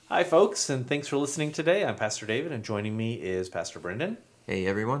Hi, folks, and thanks for listening today. I'm Pastor David, and joining me is Pastor Brendan. Hey,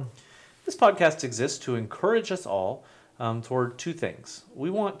 everyone. This podcast exists to encourage us all toward two things. We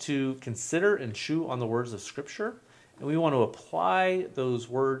want to consider and chew on the words of Scripture, and we want to apply those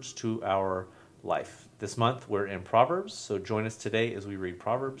words to our life. This month, we're in Proverbs, so join us today as we read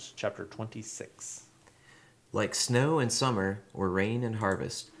Proverbs chapter 26. Like snow in summer or rain in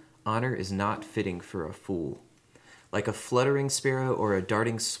harvest, honor is not fitting for a fool. Like a fluttering sparrow or a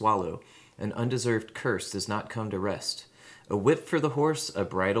darting swallow, an undeserved curse does not come to rest. A whip for the horse, a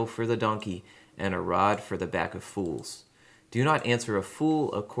bridle for the donkey, and a rod for the back of fools. Do not answer a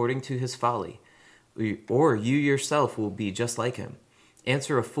fool according to his folly, or you yourself will be just like him.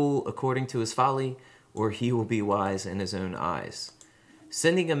 Answer a fool according to his folly, or he will be wise in his own eyes.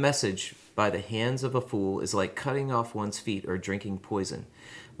 Sending a message by the hands of a fool is like cutting off one's feet or drinking poison.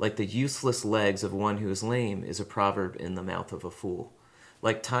 Like the useless legs of one who is lame is a proverb in the mouth of a fool.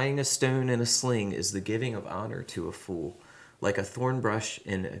 Like tying a stone in a sling is the giving of honor to a fool. Like a thorn brush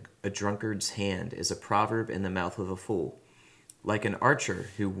in a drunkard's hand is a proverb in the mouth of a fool. Like an archer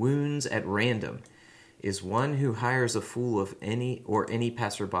who wounds at random is one who hires a fool of any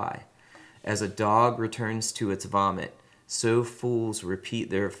passerby. As a dog returns to its vomit, so fools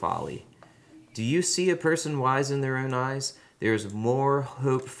repeat their folly. Do you see a person wise in their own eyes? There is more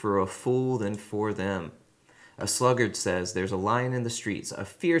hope for a fool than for them. A sluggard says, there's a lion in the streets, a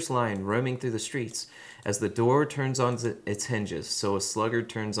fierce lion roaming through the streets. As the door turns on its hinges, so a sluggard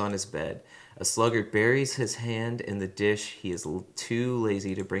turns on his bed. A sluggard buries his hand in the dish. He is too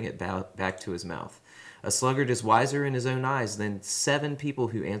lazy to bring it back to his mouth. A sluggard is wiser in his own eyes than 7 people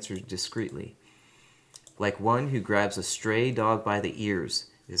who answer discreetly. Like one who grabs a stray dog by the ears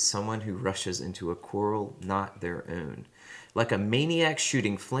is someone who rushes into a quarrel not their own. Like a maniac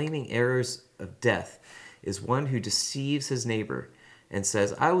shooting flaming arrows of death is one who deceives his neighbor and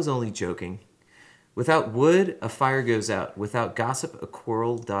says, I was only joking. Without wood, a fire goes out. Without gossip, a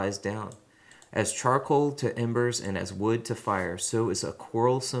quarrel dies down. As charcoal to embers and as wood to fire, so is a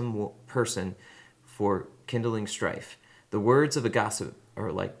quarrelsome person for kindling strife. The words of a gossip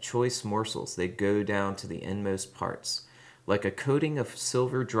are like choice morsels. They go down to the inmost parts. Like a coating of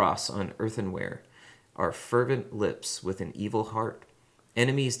silver dross on earthenware are fervent lips with an evil heart.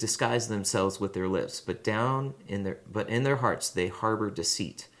 Enemies disguise themselves with their lips, but in their hearts they harbor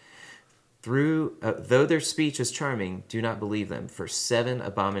deceit. Though their speech is charming, do not believe them, for 7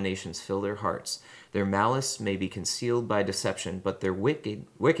 abominations fill their hearts. Their malice may be concealed by deception, but their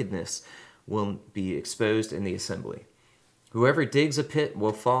wickedness will be exposed in the assembly. Whoever digs a pit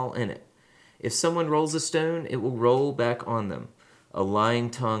will fall in it. If someone rolls a stone, it will roll back on them. A lying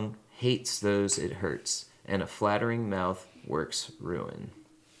tongue hates those it hurts, and a flattering mouth works ruin.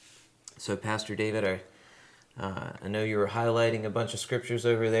 So, Pastor David, I know you were highlighting a bunch of scriptures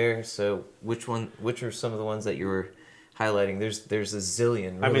over there. So, which are some of the ones that you were highlighting? There's a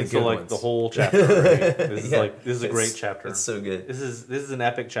zillion. Really good ones. The whole chapter. Right? This is a great chapter. It's so good. This is an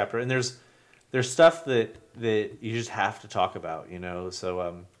epic chapter, and there's stuff that you just have to talk about,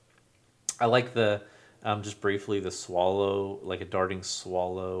 So I like the just briefly the swallow, like a darting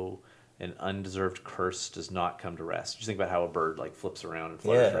swallow. An undeserved curse does not come to rest. Just think about how a bird flips around and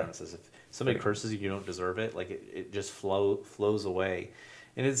flutters around and says, if somebody curses you, you don't deserve it. It just flows away,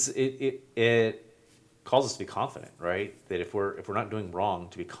 and it calls us to be confident, right? That if we're not doing wrong,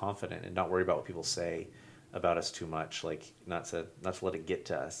 to be confident and not worry about what people say about us too much. Not to let it get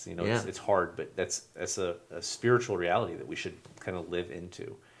to us. It's hard, but that's a spiritual reality that we should kind of live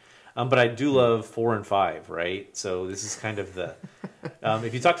into. But I do love 4 and 5, right? So this is kind of the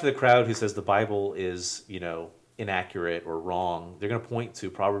if you talk to the crowd who says the Bible is, inaccurate or wrong, they're going to point to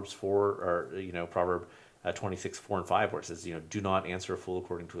Proverbs 4 or Proverb 26, 4 and 5, where it says, do not answer a fool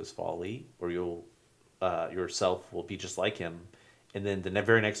according to his folly, or you'll yourself will be just like him. And then the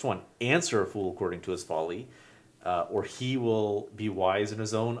very next one, answer a fool according to his folly, or he will be wise in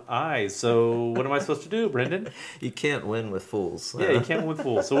his own eyes. So what am I supposed to do, Brendan? You can't win with fools. Yeah, you can't win with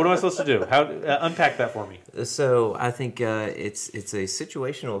fools. So what am I supposed to do? How unpack that for me? So I think it's a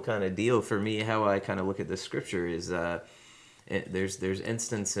situational kind of deal for me. How I kind of look at the scripture is there's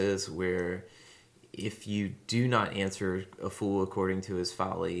instances where if you do not answer a fool according to his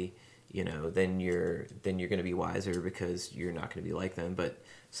folly, then you're going to be wiser because you're not going to be like them. But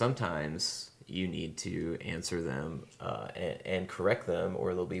sometimes you need to answer them and correct them,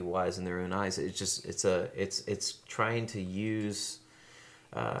 or they'll be wise in their own eyes. It's trying to use,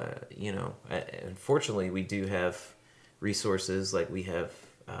 unfortunately we do have resources, like we have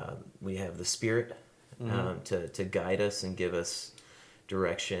the Spirit to guide us and give us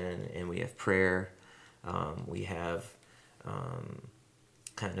direction, and we have prayer, we have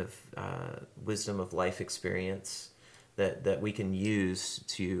kind of wisdom of life experience that we can use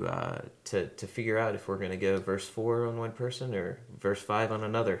to figure out if we're going to go verse 4 on one person or verse 5 on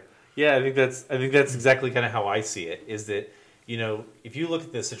another. Yeah, I think that's exactly kind of how I see it. Is that, if you look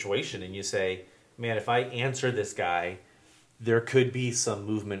at this situation and you say, man, if I answer this guy, there could be some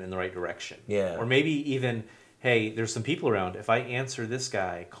movement in the right direction. Yeah. Or maybe even, hey, there's some people around. If I answer this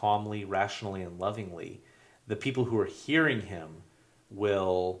guy calmly, rationally, and lovingly, the people who are hearing him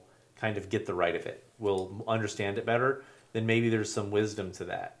will kind of get the right of it, will understand it better. Then maybe there's some wisdom to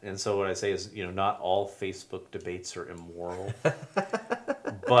that. And so what I say is, not all Facebook debates are immoral,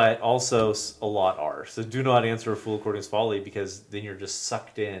 but also a lot are. So do not answer a fool according to his folly, because then you're just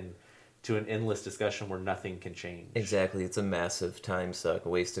sucked in to an endless discussion where nothing can change. Exactly. It's a massive time suck, a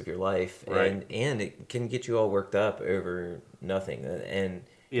waste of your life. Right. And it can get you all worked up over nothing. And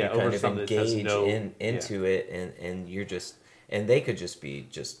you over kind of something that has engage into it, and you're just... And they could just be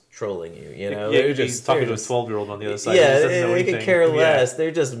trolling you, Yeah, they're just talking to a 12-year-old on the other side. Yeah, they could care less.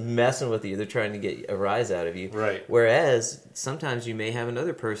 They're just messing with you. They're trying to get a rise out of you. Right. Whereas sometimes you may have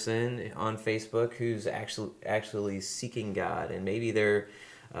another person on Facebook who's actually seeking God, and maybe they're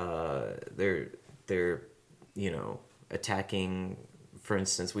attacking. For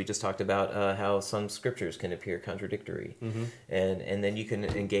instance, we just talked about how some scriptures can appear contradictory, and then you can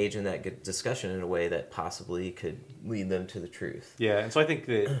engage in that discussion in a way that possibly could lead them to the truth. Yeah, and so I think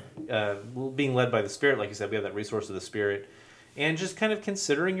that being led by the Spirit, like you said, we have that resource of the Spirit, and just kind of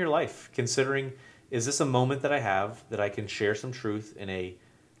considering your life, considering, is this a moment that I have that I can share some truth in a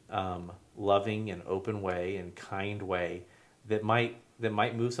loving and open way and kind way that might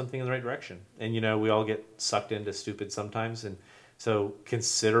move something in the right direction. And we all get sucked into stupid sometimes, and so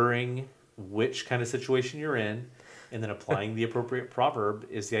considering which kind of situation you're in and then applying the appropriate proverb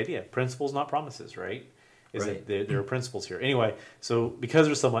is the idea. Principles, not promises, right? Right. There are principles here. Anyway, so because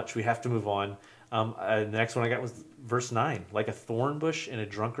there's so much, we have to move on. The next one I got was verse 9. Like a thorn bush in a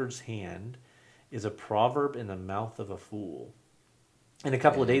drunkard's hand is a proverb in the mouth of a fool. And a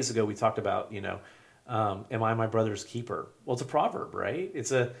couple of days ago we talked about, am I my brother's keeper? Well, it's a proverb, right?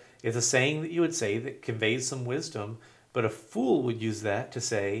 It's a saying that you would say that conveys some wisdom. But a fool would use that to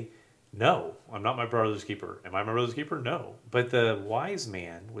say, no, I'm not my brother's keeper. Am I my brother's keeper? No. But the wise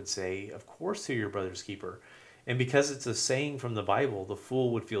man would say, of course you're your brother's keeper. And because it's a saying from the Bible, the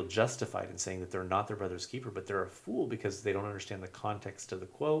fool would feel justified in saying that they're not their brother's keeper, but they're a fool because they don't understand the context of the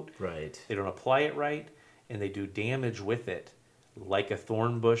quote. Right. They don't apply it right, and they do damage with it, like a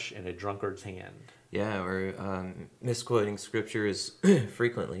thorn bush in a drunkard's hand. Yeah, or misquoting scripture is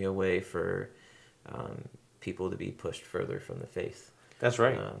frequently a way for... people to be pushed further from the faith. That's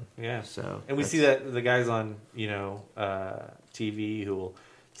right. Yeah. And we see that the guys on TV who will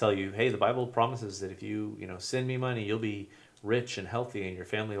tell you, hey, the Bible promises that if you send me money, you'll be rich and healthy, and your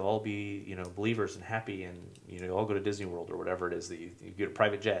family will all be believers and happy, and you'll all go to Disney World or whatever it is that you get a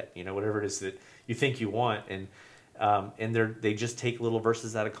private jet, whatever it is that you think you want, and they just take little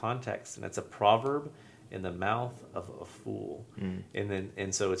verses out of context, and it's a proverb in the mouth of a fool,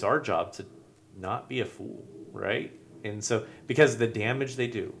 and so it's our job to not be a fool, right? And so, because the damage they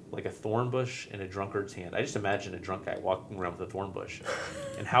do, like a thorn bush in a drunkard's hand, I just imagine a drunk guy walking around with a thorn bush,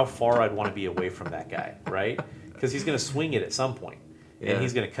 and how far I'd want to be away from that guy, right? Because he's going to swing it at some point, and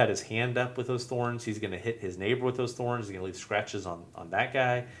he's going to cut his hand up with those thorns. He's going to hit his neighbor with those thorns. He's going to leave scratches on that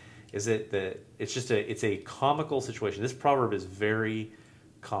guy. It's a comical situation. This proverb is very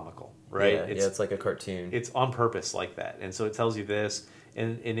comical, right? Yeah, it's like a cartoon. It's on purpose like that, and so it tells you this.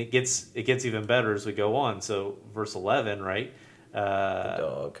 And it gets even better as we go on. So verse 11, right?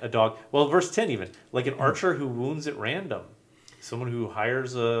 A dog. Well, verse 10 even. Like an archer who wounds at random. Someone who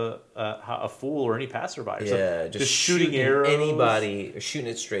hires a fool or any passerby. Yeah, just shooting arrows. Anybody, shooting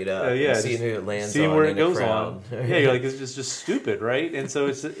it straight up. Seeing who it lands on. Seeing where it goes on. Yeah, you're like, it's just stupid, right? And so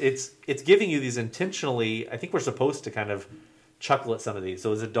it's giving you these intentionally. I think we're supposed to kind of chuckle at some of these.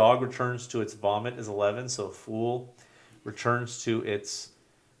 So as a dog returns to its vomit is 11. So a fool returns to its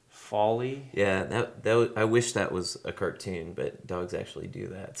folly. Yeah, that I wish that was a cartoon, but dogs actually do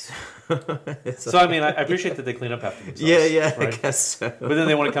that. So I mean, I appreciate that they clean up after themselves. Yeah, right? I guess so. But then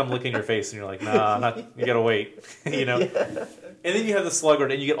they want to come lick in your face, and you're like, nah, not. You gotta wait, Yeah. And then you have the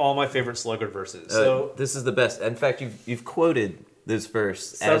sluggard, and you get all my favorite sluggard verses. So this is the best. In fact, you've quoted this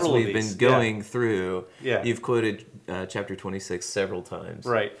verse as we've been going through. Yeah. You've quoted chapter 26 several times.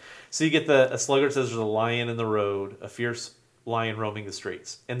 Right. So you get a sluggard says there's a lion in the road, a fierce lion roaming the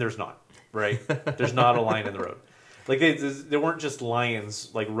streets, and there's not, right? There's not a lion in the road. Like there weren't just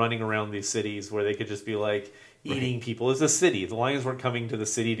lions like running around these cities where they could just be like eating people. It's a city. The lions weren't coming to the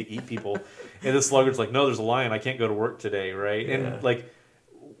city to eat people, and the sluggard's like, no, there's a lion. I can't go to work today, right? Yeah. And like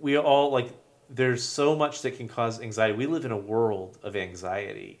we all like. There's so much that can cause anxiety. We live in a world of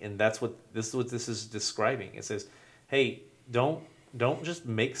anxiety, and that's what this is describing. It says, "Hey, don't just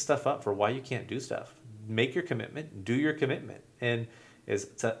make stuff up for why you can't do stuff. Make your commitment, do your commitment, and is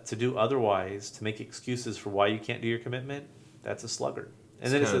to do otherwise, to make excuses for why you can't do your commitment. That's a sluggard." And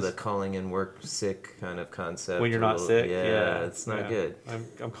it's then kind it of says the calling in work sick kind of concept. when you're not sick, yeah, it's not good.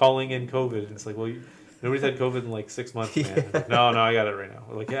 I'm calling in COVID, and it's like, well, nobody's had COVID in like 6 months, man. Like, no, I got it right now.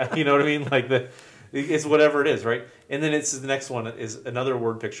 We're like, yeah, you know what I mean? Like it's whatever it is, right? And then it's the next one is another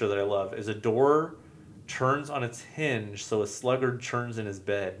word picture that I love is a door turns on its hinge, so a sluggard turns in his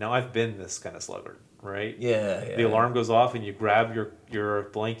bed. Now I've been this kind of sluggard, right? Yeah. The alarm goes off, and you grab your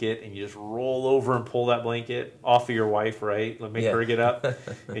blanket, and you just roll over and pull that blanket off of your wife, right? Like make her get up,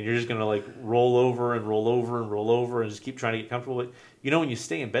 and you're just gonna like roll over and roll over and roll over and just keep trying to get comfortable. But you know, when you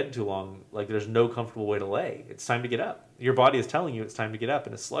stay in bed too long, like there's no comfortable way to lay. It's time to get up. Your body is telling you it's time to get up,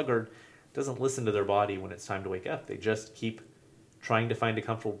 and a sluggard doesn't listen to their body when it's time to wake up. They just keep trying to find a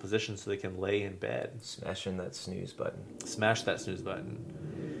comfortable position so they can lay in bed. Smashing that snooze button. Smash that snooze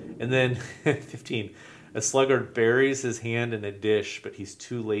button. And then 15, a sluggard buries his hand in a dish, but he's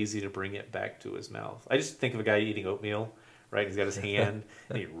too lazy to bring it back to his mouth. I just think of a guy eating oatmeal, right? He's got his hand,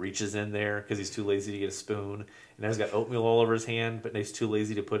 and he reaches in there because he's too lazy to get a spoon. And now he's got oatmeal all over his hand, but he's too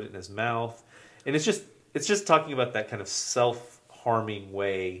lazy to put it in his mouth. And it's just talking about that kind of self-harming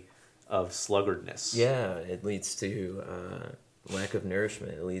way of sluggardness. Yeah, it leads to lack of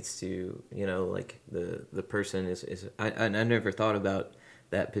nourishment. It leads to, like the person is I never thought about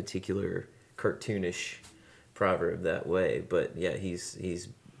that particular cartoonish proverb that way, but yeah, he's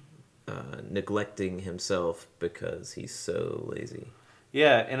neglecting himself because he's so lazy.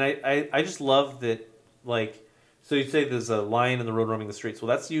 Yeah, and I just love that, like, so you say there's a lion in the road roaming the streets. Well,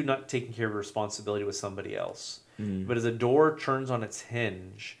 that's you not taking care of your responsibility with somebody else. But as a door turns on its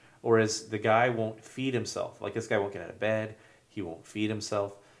hinge, or as the guy won't feed himself, like this guy won't get out of bed, he won't feed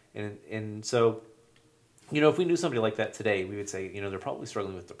himself, and so, if we knew somebody like that today, we would say, they're probably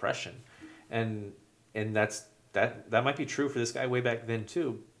struggling with depression, and that might be true for this guy way back then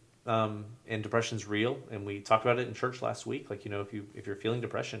too. And depression's real, and we talked about it in church last week. Like, if you're feeling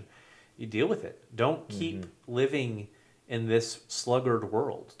depression, you deal with it. Don't keep living in this sluggard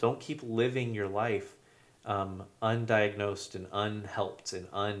world. Don't keep living your life undiagnosed and unhelped and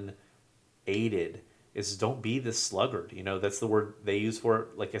unaided. Don't be this sluggard. That's the word they use for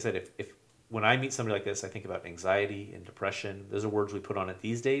it. Like I said, if when I meet somebody like this, I think about anxiety and depression. Those are words we put on it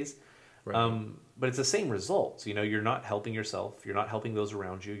these days. Right. But it's the same results. You're not helping yourself. You're not helping those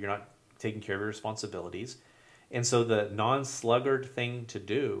around you. You're not taking care of your responsibilities. And so the non-sluggard thing to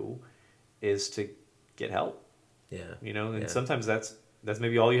do is to get help. Yeah. And sometimes that's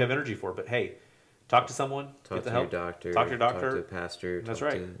maybe all you have energy for. But hey, talk to someone. Talk to your doctor. Talk to your doctor. Talk to a pastor. That's talk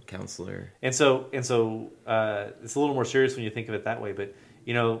right. to a counselor. And so it's a little more serious when you think of it that way. But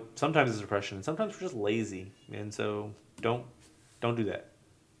sometimes it's depression, and sometimes we're just lazy, and so don't do that.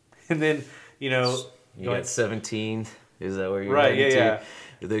 And then you got 17. Is that where you're right? Yeah.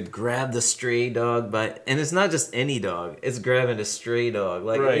 They grab the stray dog and it's not just any dog. It's grabbing a stray dog.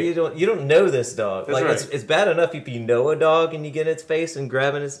 Like right. you don't know this dog. That's like right. it's bad enough if you know a dog and you get in its face and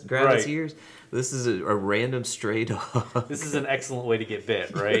grab its ears. This is a random stray dog. This is an excellent way to get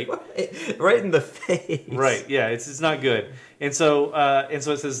bit, right? right in the face. Right. Yeah. It's not good. And so it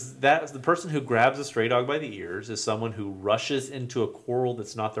says that the person who grabs a stray dog by the ears is someone who rushes into a quarrel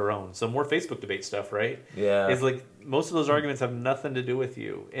that's not their own. So more Facebook debate stuff, right? Yeah. It's like most of those arguments have nothing to do with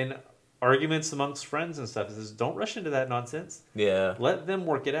you. And arguments amongst friends and stuff, it says don't rush into that nonsense. Yeah. Let them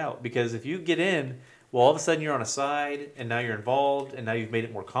work it out, because if you get in, well, all of a sudden you're on a side, and now you're involved, and now you've made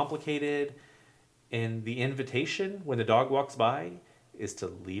it more complicated. And the invitation when the dog walks by is to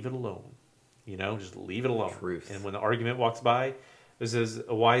leave it alone. Just leave it alone. Truth. And when the argument walks by, this is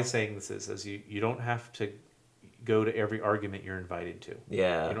a wise saying. This says you don't have to go to every argument you're invited to.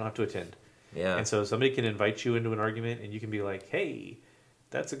 Yeah. You don't have to attend. Yeah. And so somebody can invite you into an argument, and you can be like, hey,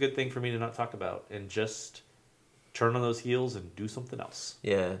 that's a good thing for me to not talk about, and just turn on those heels and do something else.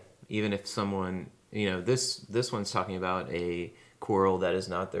 Yeah. Even if someone, this one's talking about a quarrel that is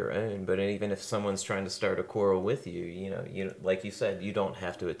not their own, but even if someone's trying to start a quarrel with you, like you said, you don't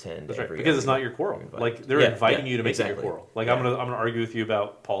have to attend. That's right, every because it's not your quarrel. Like they're inviting you to make it your quarrel. Like I'm gonna argue with you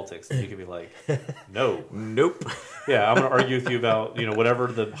about politics, and you can be like, no, nope. Yeah, I'm gonna argue with you about whatever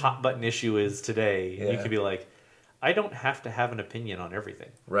the hot button issue is today, and you can be like, I don't have to have an opinion on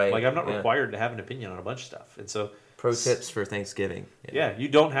everything. Right. Like I'm not required to have an opinion on a bunch of stuff, and so pro tips for Thanksgiving. Yeah, you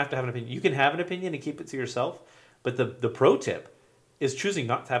don't have to have an opinion. You can have an opinion and keep it to yourself, but the pro tip is choosing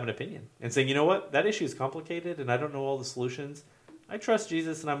not to have an opinion and saying, you know what, that issue is complicated and I don't know all the solutions. I trust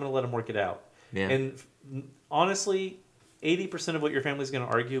Jesus and I'm going to let him work it out. Yeah. And honestly, 80% of what your family's going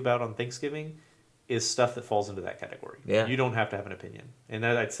to argue about on Thanksgiving is stuff that falls into that category. Yeah. You don't have to have an opinion. And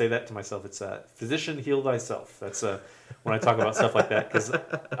I'd say that to myself. It's physician, heal thyself. That's when I talk about stuff like that, because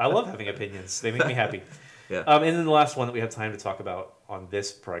I love having opinions. They make me happy. Yeah. And then the last one that we have time to talk about on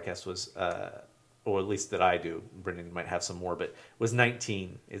this broadcast was, or at least that I do, Brendan might have some more, but was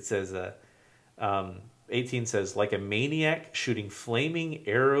 19. It says, 18 says, like a maniac shooting flaming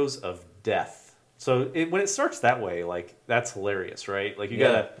arrows of death. So when it starts that way, like, that's hilarious, right? Like, you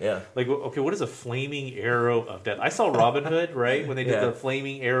gotta, like, okay, what is a flaming arrow of death? I saw Robin Hood, right? When they did the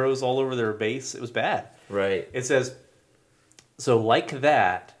flaming arrows all over their base, it was bad. Right. It says, so like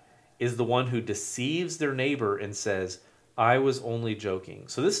that is the one who deceives their neighbor and says, I was only joking.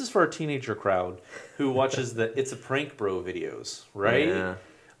 So this is for our teenager crowd who watches the It's a Prank Bro videos, right? Yeah.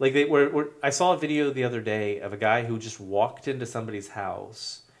 Like, I saw a video the other day of a guy who just walked into somebody's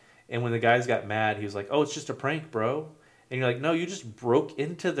house. And when the guys got mad, he was like, oh, it's just a prank, bro. And you're like, no, you just broke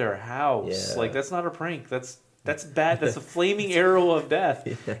into their house. Yeah. Like, that's not a prank. That's bad. That's a flaming arrow of death.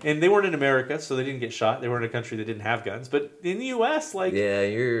 Yeah. And they weren't in America, so they didn't get shot. They were in a country that didn't have guns. But in the U.S., like... Yeah,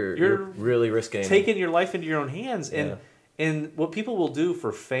 you're really risking... taking your life into your own hands. And what people will do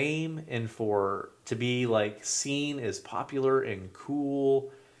for fame and to be, like, seen as popular and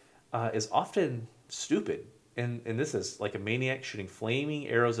cool is often stupid. And this is like a maniac shooting flaming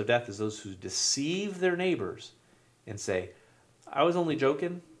arrows of death is those who deceive their neighbors and say, I was only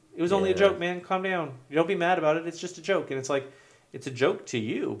joking. It was only a joke, man. Calm down. You don't be mad about it. It's just a joke. And it's like, it's a joke to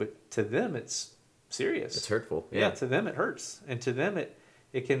you, but to them it's serious. It's hurtful. Yeah, to them it hurts. And to them it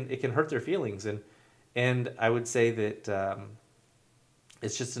can hurt their feelings. And I would say that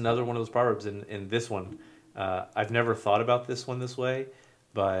it's just another one of those proverbs. And this one, I've never thought about this one this way,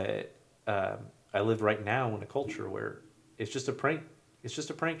 but I live right now in a culture where it's just a prank. It's just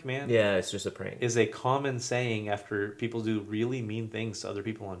a prank, man. Yeah, it's just a prank. Is a common saying after people do really mean things to other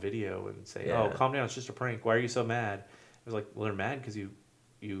people on video and say, oh, calm down, it's just a prank. Why are you so mad? It's like, well, they're mad because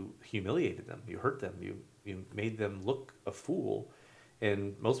you humiliated them. You hurt them. You made them look a fool.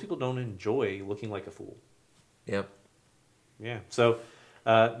 And most people don't enjoy looking like a fool. Yep. Yeah. So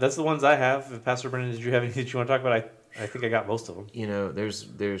that's the ones I have. Pastor Brennan, did you have anything that you want to talk about? I think I got most of them. You know, there's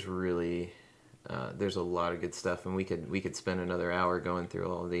really... there's a lot of good stuff, and we could spend another hour going through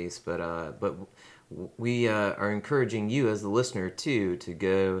all of these. But we are encouraging you as the listener too to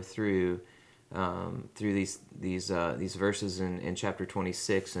go through these verses in chapter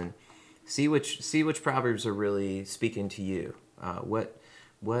 26 and see which proverbs are really speaking to you. What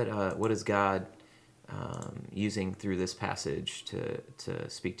is God using through this passage to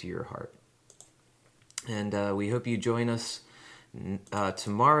speak to your heart? And we hope you join us.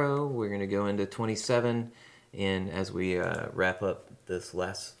 Tomorrow we're going to go into 27 and as we wrap up this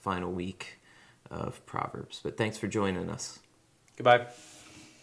last final week of Proverbs. But thanks for joining us. Goodbye.